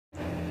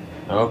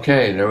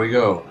Okay, there we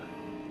go.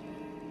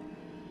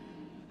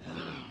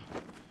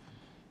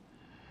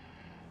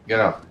 Get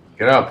up.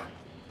 Get up.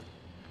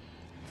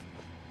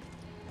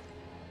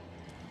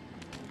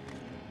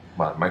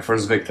 Come on, my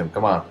first victim.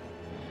 Come on.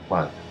 Come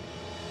on.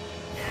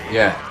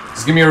 Yeah,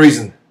 just give me a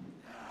reason.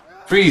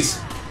 Freeze!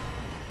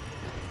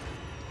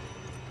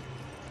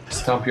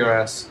 Stomp your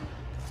ass.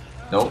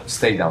 No,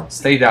 stay down.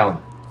 Stay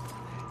down.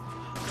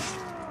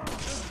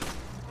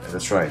 Yeah,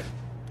 that's right.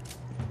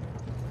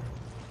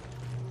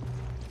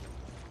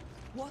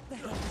 What the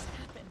hell has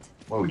happened?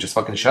 Well, we just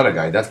fucking shot a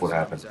guy. That's what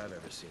happened. I've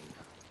ever seen.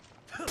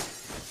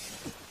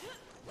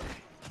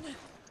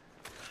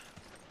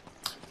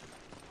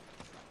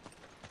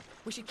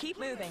 We should keep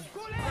moving.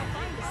 They'll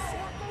find us soon.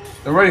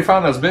 They already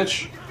found us,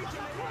 bitch.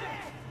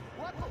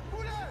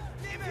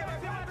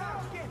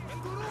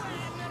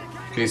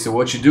 Okay, so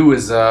what you do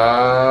is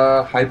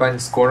hide behind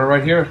this corner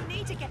right here, We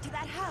need to get to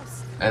that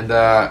house. and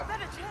Better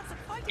chance of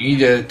finding you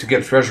need to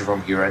get treasure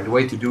from here. And the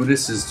way to do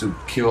this is to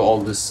kill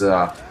all this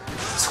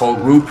whole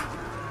group,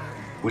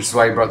 which is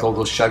why I brought all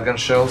those shotgun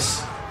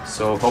shells.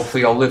 So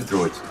hopefully I'll live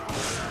through it.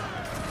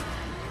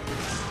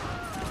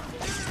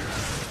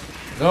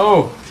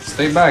 No,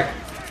 stay back.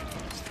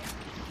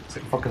 It's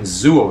like a fucking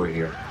zoo over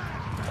here.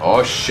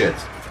 Oh shit.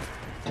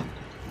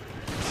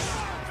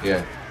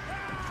 Yeah.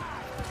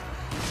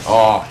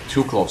 Oh,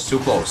 too close, too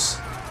close.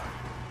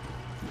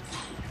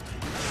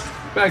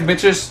 Back,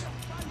 bitches.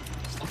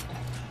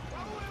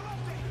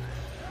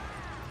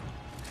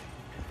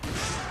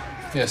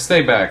 Yeah,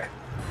 stay back.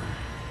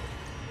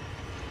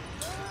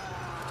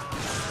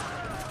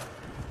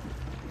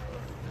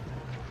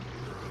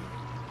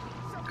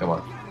 Come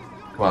on.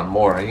 Come on,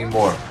 more. I need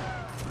more.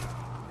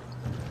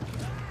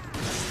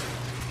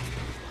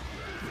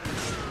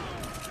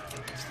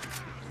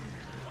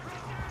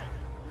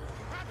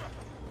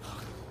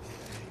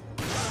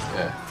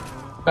 Yeah.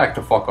 Back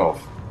the fuck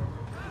off.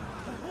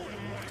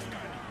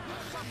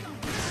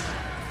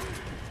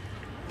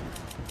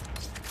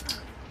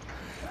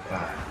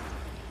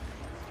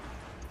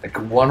 Like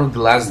one of the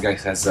last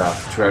guys has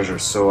treasure,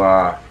 so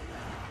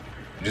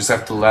you just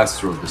have to last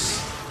through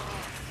this.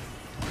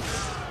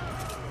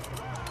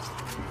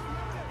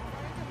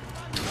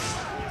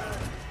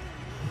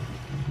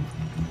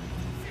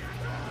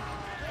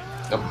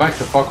 Now back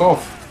the fuck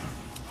off.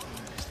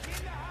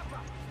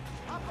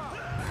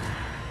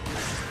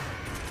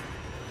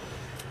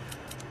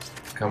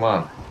 Come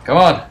on, come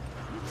on.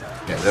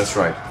 Yeah, that's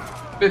right,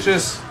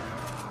 bitches.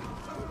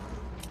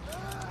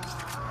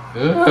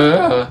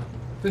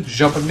 Did you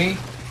jump at me?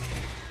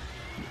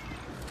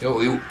 You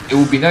know, it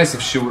would be nice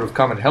if she would have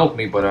come and helped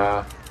me, but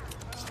I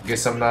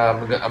guess I'm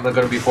not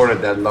gonna be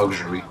afforded that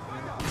luxury.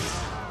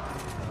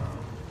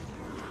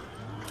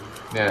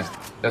 Yeah,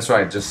 that's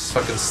right. Just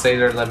fucking stay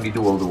there and let me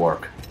do all the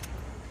work.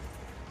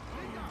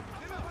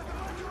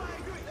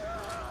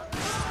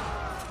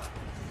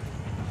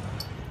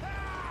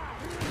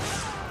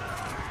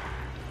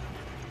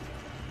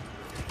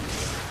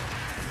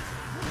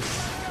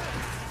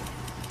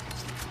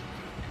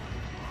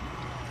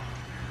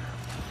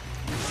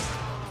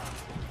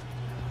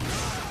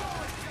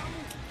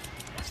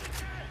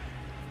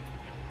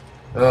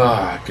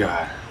 Oh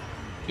god.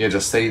 Yeah,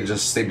 just stay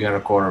behind the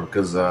corner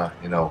because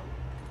you know,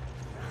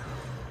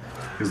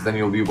 because then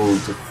you'll be able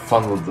to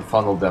funnel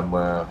them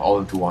all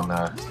into one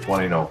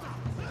you know,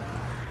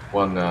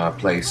 one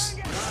place.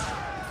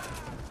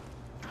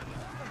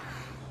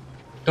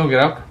 Don't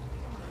get up.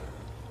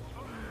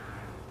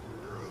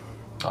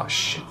 Oh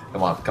shit!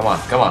 Come on, come on,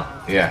 come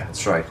on! Yeah,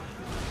 that's right.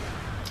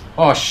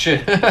 Oh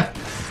shit!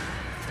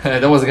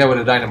 That was the guy with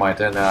the dynamite,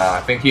 and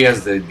I think he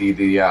has the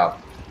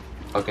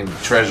fucking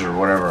treasure, or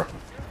whatever.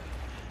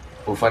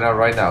 We'll find out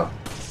right now.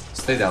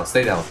 Stay down,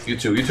 stay down. You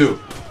too, you too.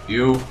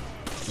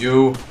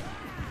 You.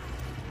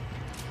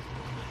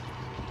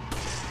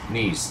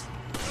 Knees.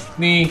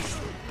 Knee.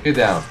 Get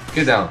down,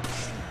 get down.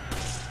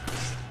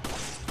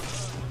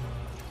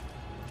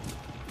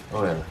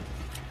 Oh yeah.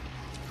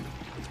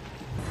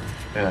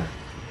 Yeah.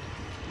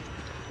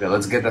 Yeah,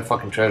 let's get that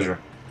fucking treasure.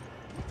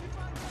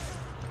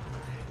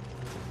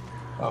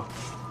 Oh.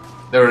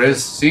 There it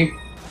is, see?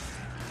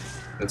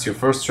 That's your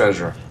first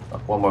treasure. Oh,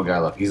 one more guy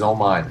left. He's all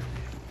mine.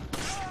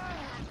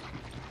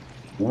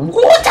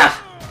 What the?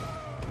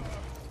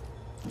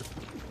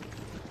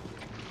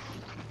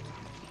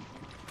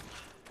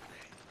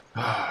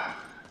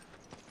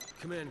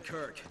 Command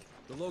Kirk.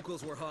 The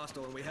locals were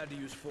hostile and we had to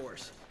use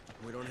force.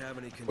 We don't have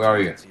any. Where are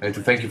you? I have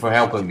to thank you for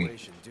helping me.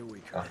 Do we,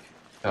 Kirk?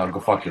 Go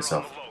fuck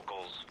yourself.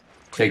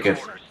 Take it.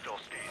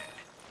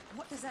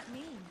 What does that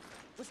mean?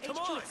 Was Come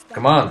HQ on. expecting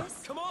Come on.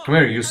 this? Come on. Come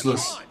here,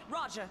 useless.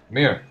 Roger. Come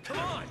here. Come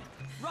on.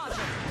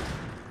 Roger.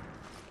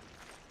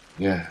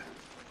 Yeah.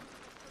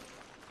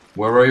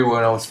 Where were you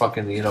when I was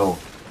fucking, you know,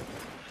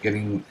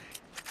 getting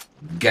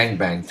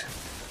gangbanged?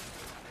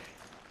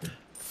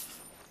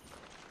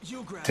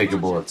 You grab Take your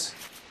bullets,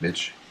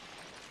 bitch.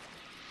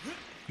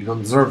 You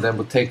don't deserve them,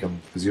 but take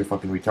them, because you're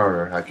fucking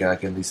retarded. I can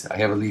at least, I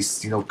have at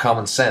least, you know,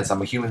 common sense.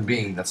 I'm a human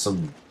being. That's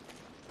some,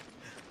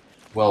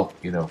 well,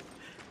 you know.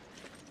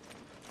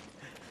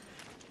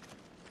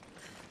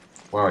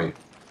 Where are you? You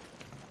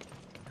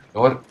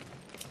know what?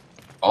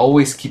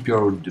 Always keep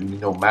your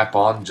map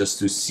on just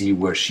to see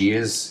where she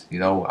is. You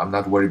know, I'm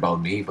not worried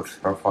about me, but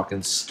her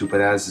fucking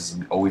stupid ass is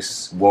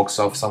always walks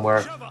off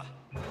somewhere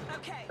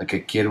Okay. like a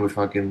kid with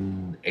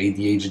fucking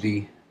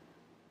ADHD.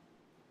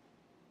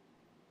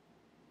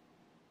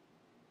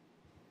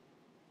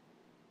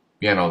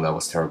 Yeah, no, that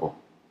was terrible.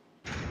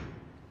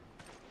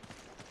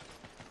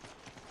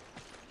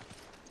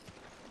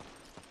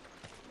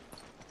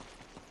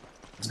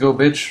 Let's go,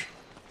 bitch.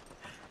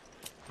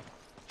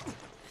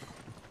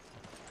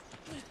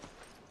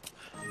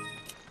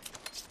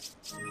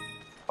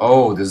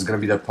 Oh, this is gonna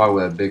be that part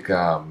with a big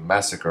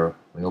massacre.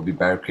 He'll be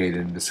barricaded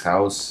in this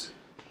house.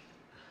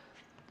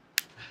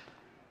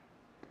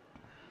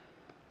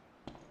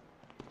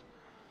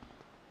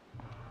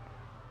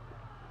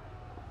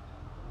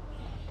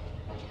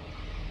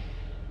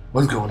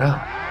 What's going on?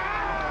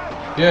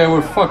 Yeah,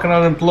 we're fucking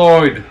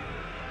unemployed.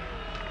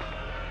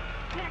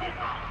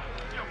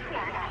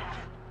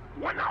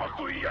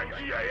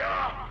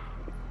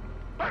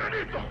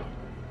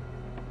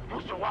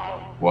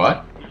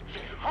 What?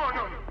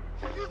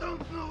 You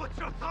don't know what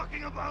you're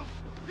talking about!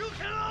 You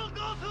can all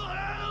go to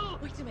hell!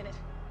 Wait a minute.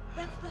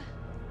 That's the...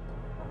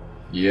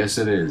 Yes,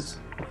 it is.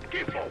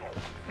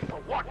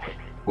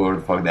 Whoever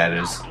the fuck that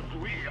is.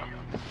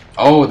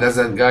 Oh, that's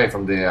that guy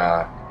from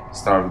the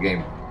start of the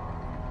game.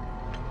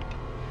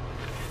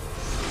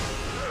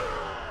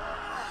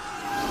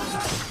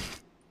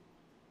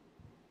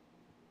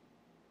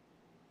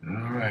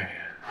 Alright.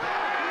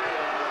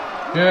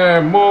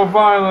 Yeah, more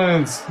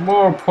violence,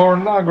 more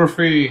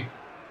pornography.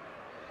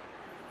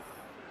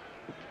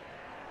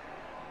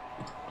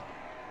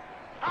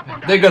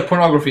 They got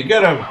pornography,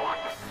 get them!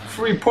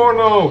 Free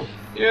porno!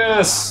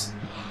 Yes!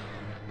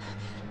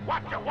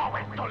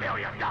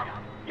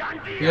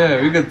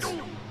 Yeah, we got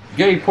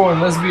gay porn,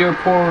 lesbian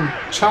porn,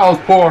 child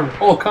porn,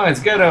 all kinds,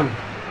 get them!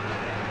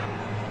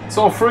 It's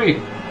all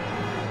free!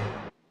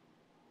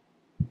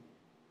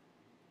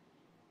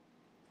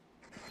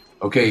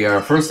 Okay,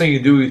 first thing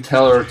you do, you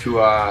tell her to,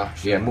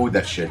 yeah, move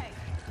that shit.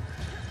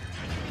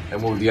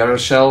 And move the other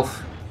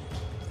shelf.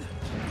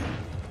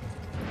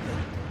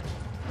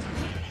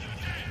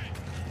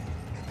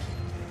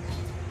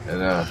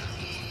 And,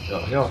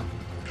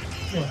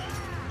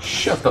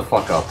 shut the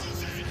fuck up.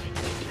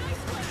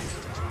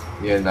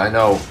 Yeah, I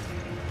know.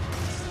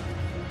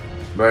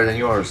 Better than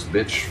yours,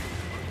 bitch.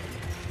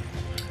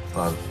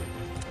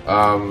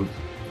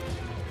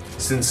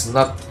 Since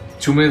not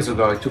 2 minutes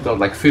ago I took out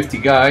like 50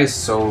 guys,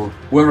 so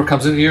whoever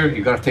comes in here,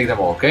 you're gonna take them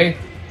all, okay?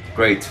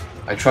 Great.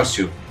 I trust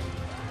you.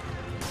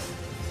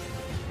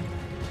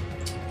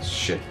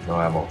 Shit,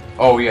 no ammo.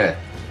 Oh yeah.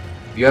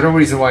 The other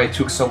reason why I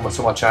took so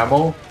much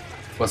ammo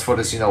was for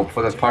this,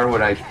 for that part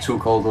when I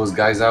took all those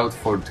guys out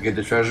to get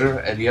the treasure,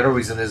 and the other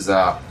reason is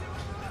they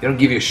don't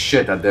give you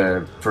shit at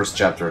the first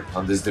chapter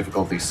on this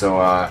difficulty, so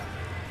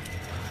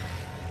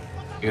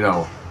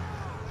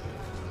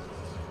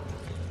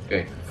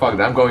Okay, fuck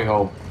that, I'm going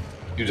home.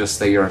 You just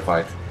stay here and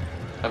fight.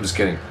 I'm just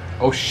kidding.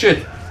 Oh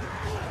shit!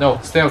 No,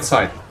 stay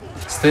outside.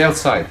 Stay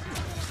outside.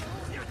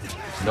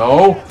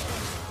 No!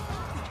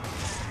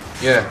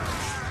 Yeah.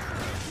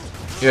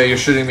 Yeah, you're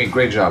shooting me.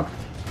 Great job.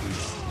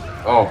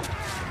 Oh,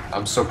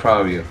 I'm so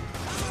proud of you.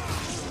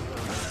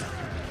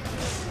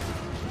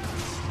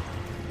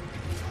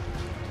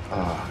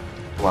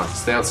 Come on,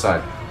 stay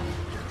outside.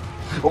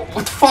 Oh,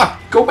 what the fuck?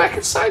 Go back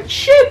inside.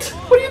 Shit!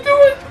 What are you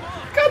doing?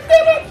 God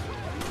damn it!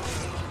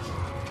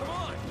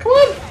 Come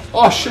on!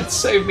 Oh shit,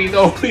 save me.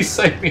 No, please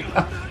save me.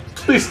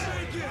 Please.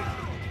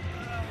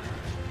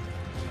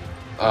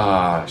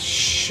 Ah,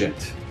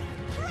 shit.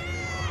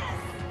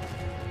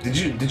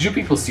 Did you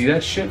people see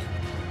that shit?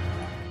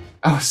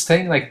 I was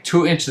staying like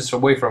 2 inches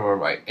away from her,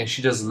 right? And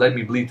she just let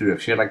me bleed through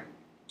it. She had like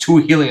 2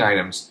 healing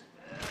items.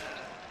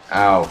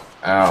 Ow,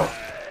 ow.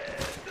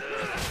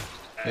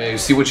 Yeah, you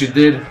see what you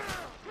did?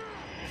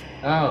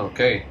 Oh,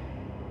 okay.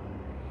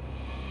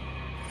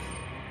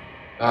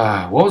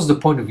 What was the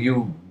point of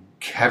you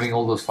having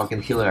all those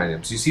fucking healing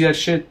items? You see that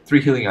shit?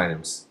 3 healing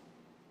items.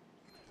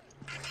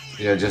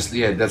 Yeah,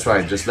 that's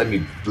right. Just let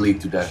me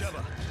bleed to death.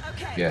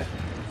 Yeah.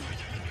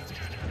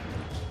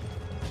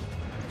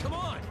 Come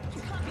on.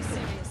 You can't be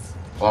serious.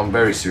 Oh, I'm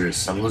very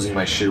serious. I'm losing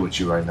my shit with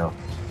you right now.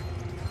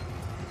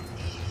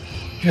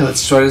 Yeah,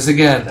 let's try this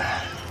again.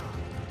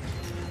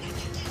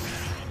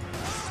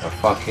 Oh,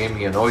 fuck him.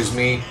 He annoys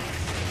me.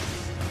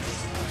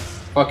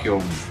 Fuck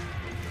your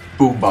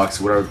boombox,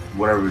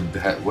 whatever the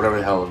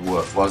hell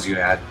it was you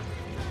had.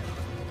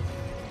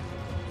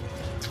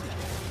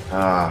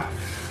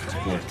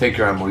 Yeah, take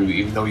your ammo,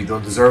 even though you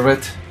don't deserve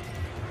it.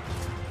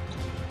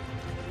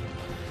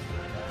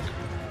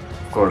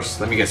 Of course,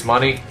 let me guess,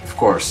 money? Of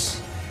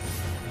course.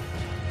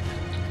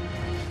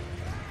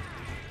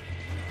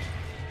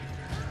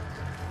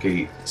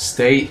 Okay,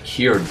 stay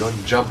here,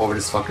 don't jump over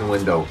this fucking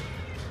window.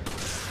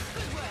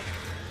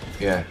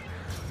 Yeah.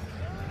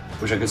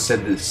 Wish I could say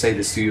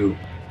this to you.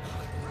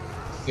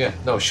 Yeah,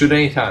 no, shoot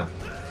anytime.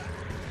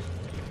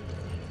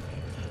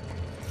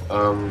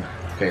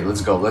 Okay,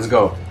 let's go, let's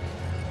go.